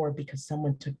before because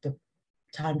someone took the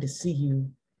time to see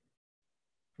you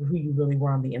for who you really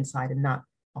were on the inside and not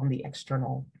on the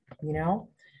external, you know?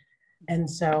 And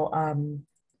so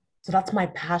that's my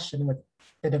passion with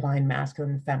the divine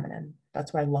masculine and feminine.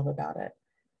 That's what I love about it.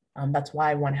 That's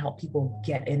why I want to help people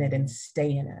get in it and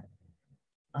stay in it,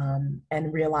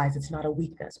 and realize it's not a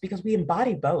weakness because we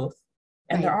embody both.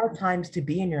 And Right. there are times to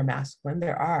be in your masculine,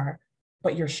 there are,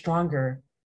 but you're stronger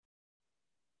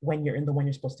when you're in the one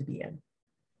you're supposed to be in.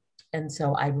 And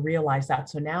so I realized that.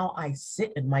 So now I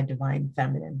sit in my divine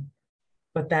feminine.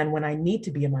 But then when I need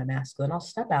to be in my masculine, I'll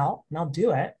step out and I'll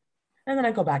do it. And then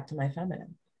I go back to my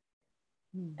feminine.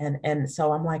 And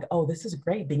so I'm like, oh, this is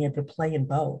great being able to play in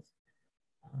both,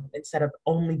 instead of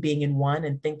only being in one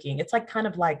and thinking. It's like kind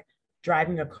of like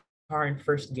driving a car in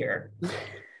first gear.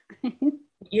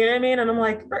 You know what I mean? And I'm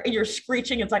like, you're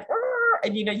screeching. It's like,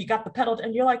 and you got the pedal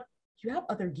and you're like, you have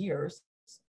other gears,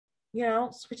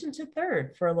 switch into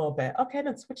third for a little bit. Okay,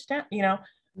 then switch down,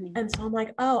 And so I'm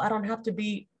like, oh, I don't have to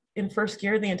be in first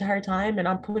gear the entire time. And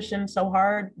I'm pushing so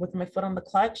hard with my foot on the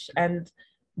clutch and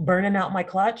burning out my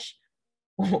clutch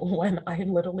when I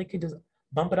literally could just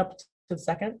bump it up to the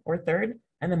second or third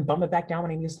and then bump it back down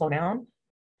when I need to slow down.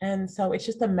 And so it's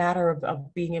just a matter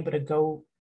of being able to go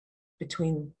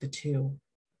between the two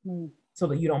so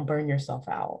that you don't burn yourself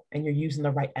out and you're using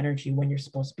the right energy when you're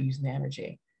supposed to be using the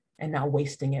energy and not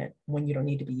wasting it when you don't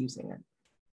need to be using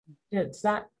it. Does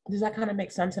that kind of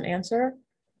make sense and answer?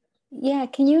 Yeah.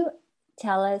 Can you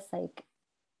tell us, like,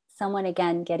 someone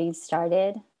again getting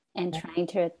started and trying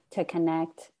to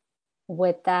connect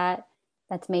with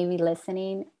that's maybe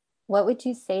listening, what would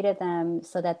you say to them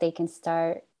so that they can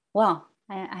start? Well,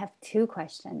 I have two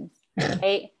questions,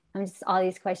 right? I'm just all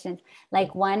these questions.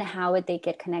 Like, one, how would they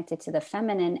get connected to the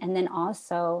feminine? And then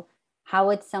also, how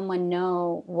would someone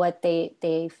know what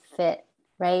they fit,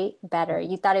 right, better?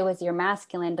 You thought it was your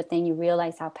masculine, but then you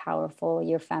realize how powerful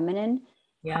your feminine.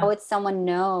 Yeah. How would someone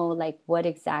know, like, what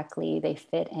exactly they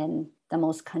fit in the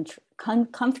most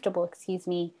comfortable,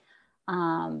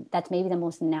 that's maybe the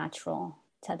most natural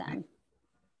to them?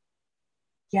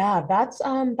 Yeah, that's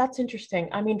interesting.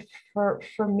 I mean, for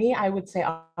me, I would say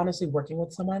honestly, working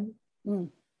with someone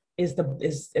is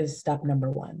step number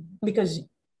one, because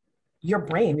your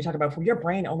brain, we talked about before, your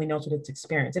brain only knows what it's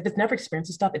experienced. If it's never experienced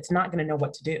this stuff, it's not going to know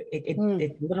what to do.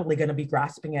 It's literally going to be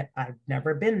grasping at, I've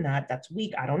never been that. That's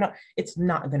weak. I don't know. It's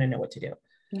not going to know what to do.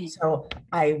 So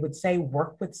I would say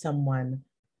work with someone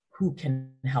who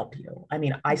can help you. I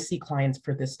mean, I see clients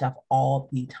for this stuff all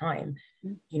the time.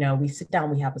 We sit down,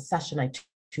 we have a session, I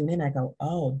tune in, I go,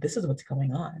 oh, this is what's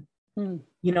going on.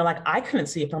 Like I couldn't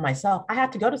see it for myself. I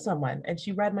had to go to someone and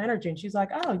she read my energy and she's like,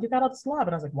 oh, you got all this love.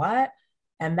 And I was like, what?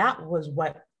 And that was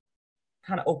what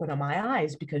kind of opened up my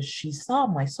eyes, because she saw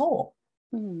my soul.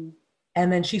 And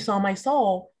then she saw my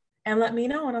soul and let me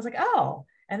know. And I was like, oh.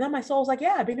 And then my soul's like,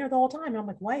 yeah, I've been here the whole time. And I'm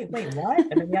like, wait, what?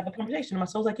 And then we have a conversation. And my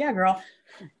soul's like, yeah, girl.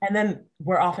 And then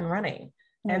we're off and running.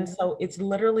 And so it's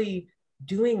literally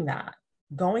doing that,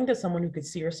 going to someone who could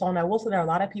see your soul. And I will say there are a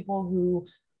lot of people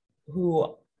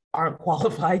who aren't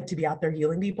qualified to be out there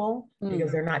healing people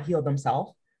because they're not healed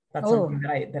themselves. That's something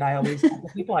that I always tell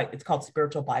people. It's called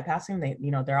spiritual bypassing. They,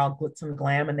 they're all glitz and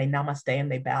glam and they namaste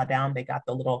and they bow down. They got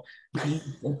the little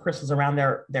beads and crystals around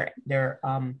their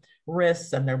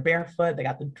wrists, and they're barefoot. They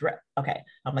got the dress. Okay,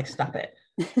 I'm like, stop it.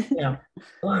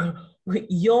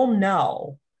 You'll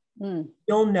know.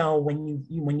 You'll know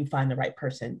when you find the right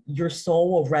person. Your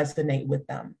soul will resonate with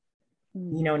them.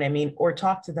 You know what I mean? Or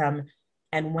talk to them,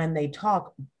 and when they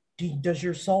talk, does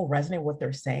your soul resonate with what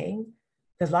they're saying?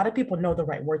 Because a lot of people know the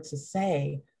right words to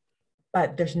say,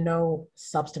 but there's no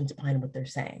substance behind what they're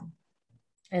saying.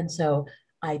 And so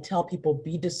I tell people,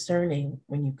 be discerning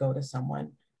when you go to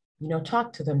someone,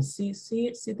 talk to them, see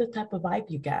the type of vibe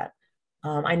you get.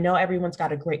 I know everyone's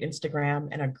got a great Instagram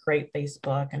and a great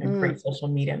Facebook and a great social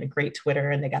media and a great Twitter,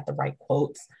 and they got the right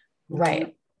quotes,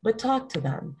 right? But talk to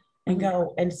them and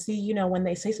go and see, when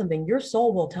they say something, your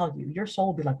soul will tell you. Your soul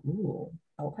will be like, ooh,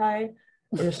 okay.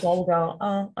 Or your soul will go,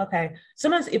 oh, okay.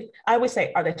 Sometimes I always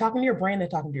say, are they talking to your brain? They're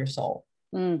talking to your soul.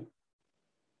 You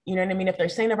know what I mean? If they're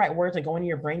saying the right words and going to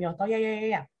your brain, you're like, oh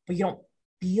yeah. But you don't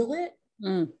feel it.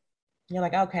 You're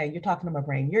like, okay, you're talking to my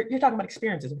brain. You're talking about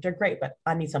experiences, which are great, but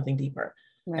I need something deeper.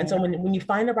 Right. And so when you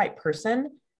find the right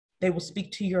person, they will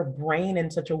speak to your brain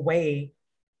in such a way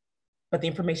but the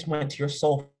information went to your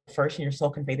soul first, and your soul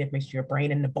conveyed the information to your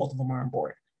brain, and the both of them are on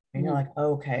board. And you're like,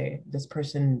 okay, this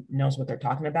person knows what they're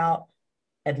talking about,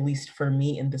 at least for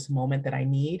me in this moment that I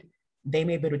need. They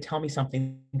may be able to tell me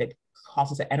something that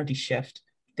causes an energy shift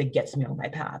that gets me on my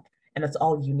path. And that's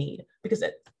all you need. Because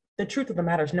the truth of the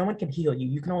matter is no one can heal you.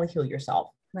 You can only heal yourself.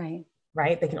 Right.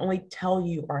 Right? They can only tell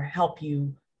you or help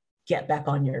you get back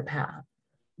on your path.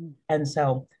 And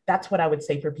so that's what I would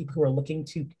say for people who are looking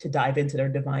to dive into their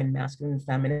divine masculine and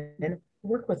feminine.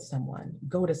 Work with someone,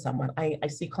 go to someone. I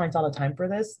see clients all the time for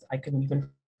this. I can even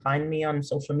find me on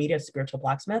social media, Spiritual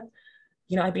Blacksmith.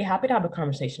 You know, I'd be happy to have a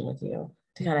conversation with you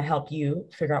to kind of help you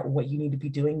figure out what you need to be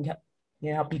doing, you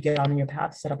know, help you get on your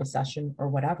path, set up a session or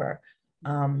whatever.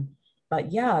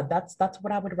 But yeah, that's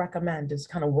what I would recommend, is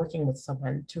kind of working with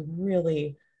someone to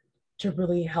really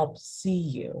help see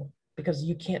you, because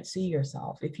you can't see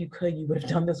yourself. If you could, you would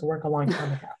have done this work a long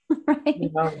time ago. Right.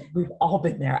 You know, we've all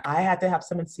been there. I had to have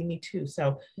someone see me too.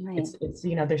 So it's,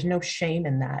 you know, there's no shame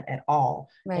in that at all.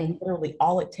 Right. And literally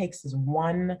all it takes is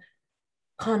one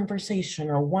conversation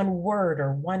or one word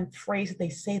or one phrase that they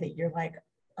say that you're like,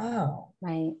 oh,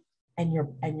 right. And you're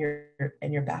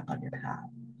back on your path.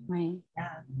 Right. Yeah.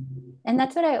 And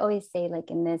that's what I always say,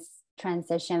 like in this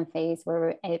transition phase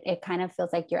where it kind of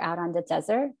feels like you're out on the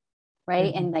desert,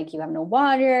 right? And like you have no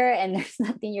water and there's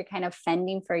nothing, you're kind of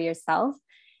fending for yourself.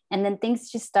 And then things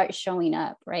just start showing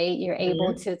up, right? You're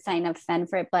able to kind of fend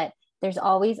for it, but there's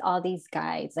always all these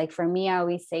guides. Like for me, I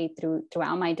always say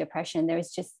throughout my depression,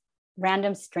 there's just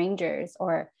random strangers,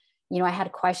 or, you know, I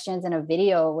had questions in a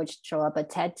video which show up, a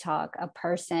TED Talk, a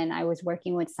person, I was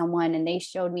working with someone and they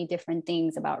showed me different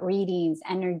things about readings,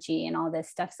 energy, and all this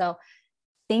stuff. So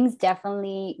things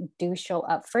definitely do show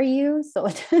up for you. So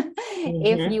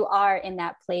if you are in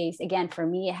that place, again, for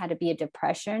me, it had to be a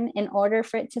depression in order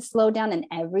for it to slow down and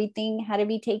everything had to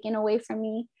be taken away from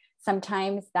me.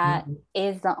 Sometimes that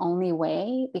is the only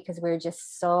way, because we're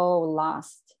just so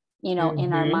lost, you know,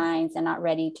 in our minds and not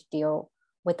ready to deal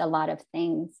with a lot of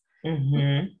things.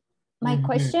 My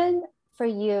question for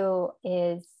you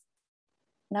is,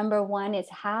 number one is,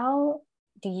 how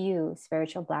do you,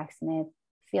 Spiritual Blacksmith,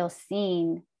 feel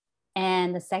seen?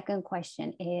 And the second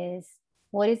question is,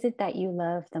 what is it that you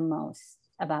love the most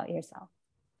about yourself?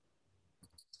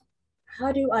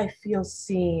 How do I feel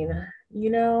seen? You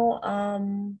know,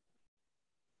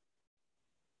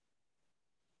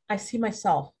 I see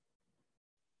myself.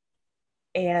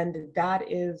 And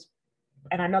that is,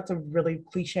 and I know it's a really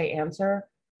cliche answer,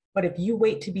 but if you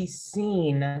wait to be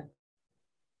seen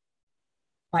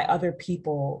by other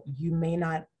people, you may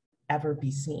not ever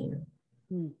be seen.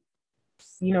 You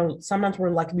know, sometimes we're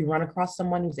lucky we run across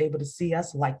someone who's able to see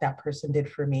us like that person did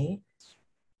for me.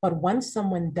 But once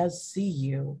someone does see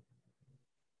you,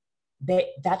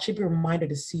 that should be a reminder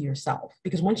to see yourself.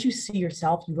 Because once you see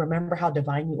yourself, you remember how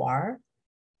divine you are.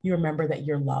 You remember that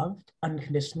you're loved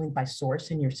unconditionally by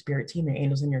Source and your spirit team, your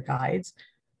angels and your guides.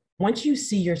 Once you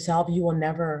see yourself, you will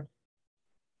never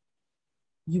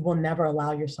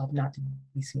allow yourself not to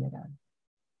be seen again.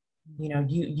 You know,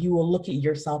 you will look at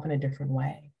yourself in a different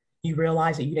way. You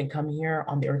realize that you didn't come here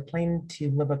on the earth plane to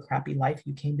live a crappy life.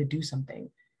 You came to do something.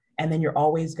 And then you're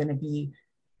always going to be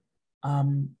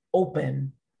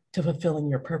open to fulfilling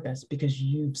your purpose because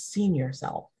you've seen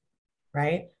yourself,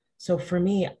 right? So for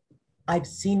me, I've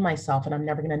seen myself and I'm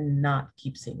never going to not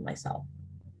keep seeing myself,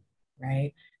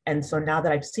 right? And so now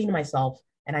that I've seen myself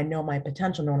and I know my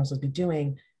potential, no one else will be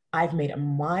doing, I've made it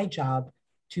my job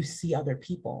to see other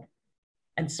people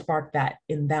and spark that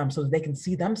in them so that they can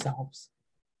see themselves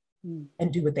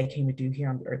and do what they came to do here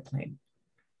on the earth plane.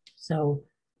 So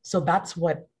that's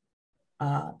what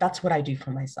I do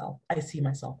for myself. I see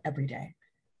myself every day.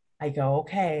 I go,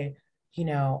 okay, you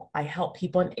know, I help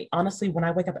people. And honestly, when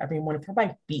I wake up every morning, before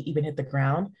my feet even hit the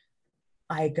ground,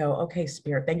 I go, okay,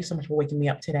 Spirit, thank you so much for waking me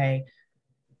up today.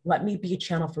 Let me be a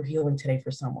channel for healing today for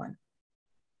someone.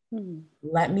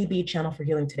 Let me be a channel for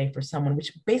healing today for someone,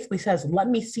 which basically says, let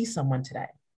me see someone today.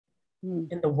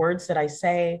 In the words that I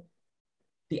say,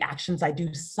 the actions I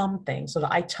do, something so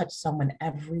that I touch someone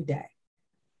every day.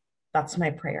 That's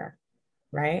my prayer,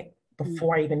 right?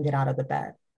 Before I even get out of the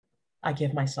bed, I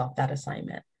give myself that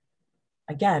assignment.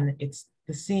 Again, it's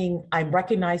the seeing, I'm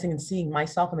recognizing and seeing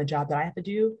myself and the job that I have to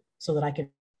do so that I can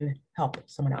help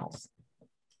someone else.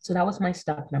 So that was my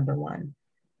step number one.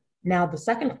 Now, the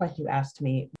second question you asked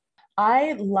me,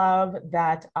 I love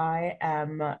that I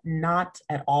am not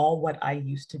at all what I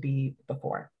used to be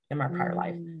before in my prior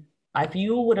life. If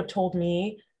you would have told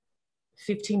me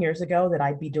 15 years ago that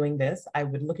I'd be doing this, I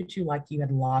would look at you like you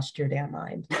had lost your damn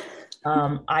mind.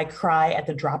 I cry at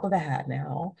the drop of a hat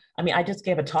now. I mean, I just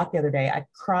gave a talk the other day. I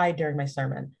cried during my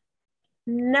sermon.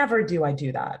 Never do I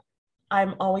do that.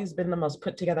 I've always been the most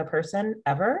put together person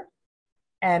ever.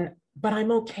 But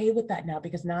I'm okay with that now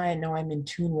because now I know I'm in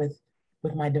tune with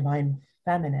my divine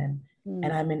feminine, and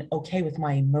Mm. I'm in okay with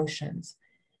my emotions.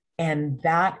 And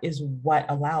that is what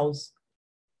allows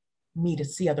me to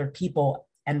see other people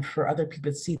and for other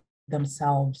people to see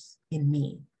themselves in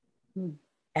me. Mm.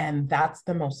 And that's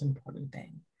the most important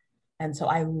thing. And so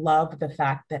I love the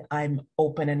fact that I'm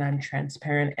open and I'm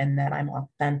transparent and that I'm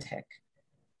authentic.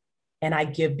 And I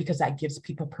give because that gives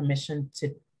people permission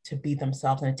to be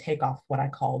themselves and to take off what I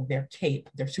call their cape,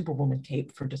 their superwoman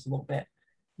cape for just a little bit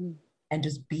Mm. and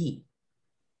just be.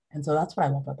 And so that's what I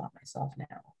love about myself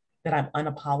now, that I'm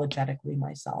unapologetically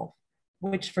myself,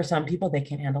 which for some people they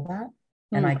can't handle that.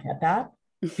 And Mm. I get that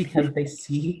because they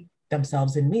see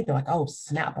themselves in me. They're like, oh,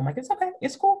 snap. I'm like, it's okay.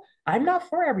 It's cool. I'm not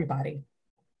for everybody.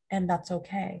 And that's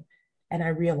okay. And I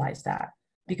realize that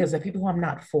because the people who I'm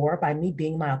not for, by me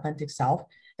being my authentic self,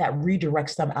 that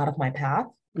redirects them out of my path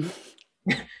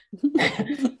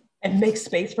and makes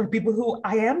space for people who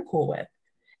I am cool with.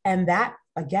 And that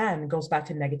again goes back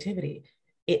to negativity.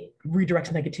 It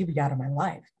redirects negativity out of my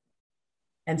life.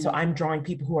 And so Mm. I'm drawing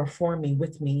people who are for me,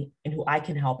 with me, and who I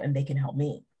can help and they can help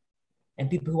me. And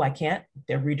people who I can't,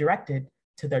 they're redirected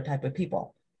to their type of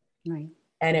people. Right.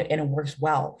 And it works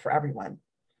well for everyone.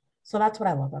 So that's what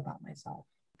I love about myself.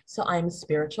 So I'm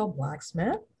Spiritual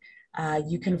Blacksmith.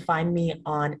 You can find me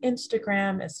on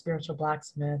Instagram as Spiritual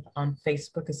Blacksmith, on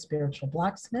Facebook as Spiritual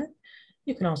Blacksmith.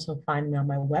 You can also find me on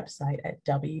my website at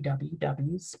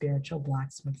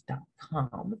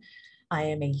www.spiritualblacksmith.com. I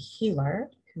am a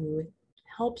healer who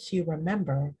helps you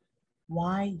remember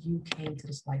why you came to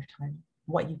this lifetime,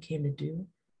 what you came to do,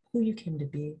 who you came to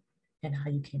be, and how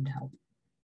you came to help.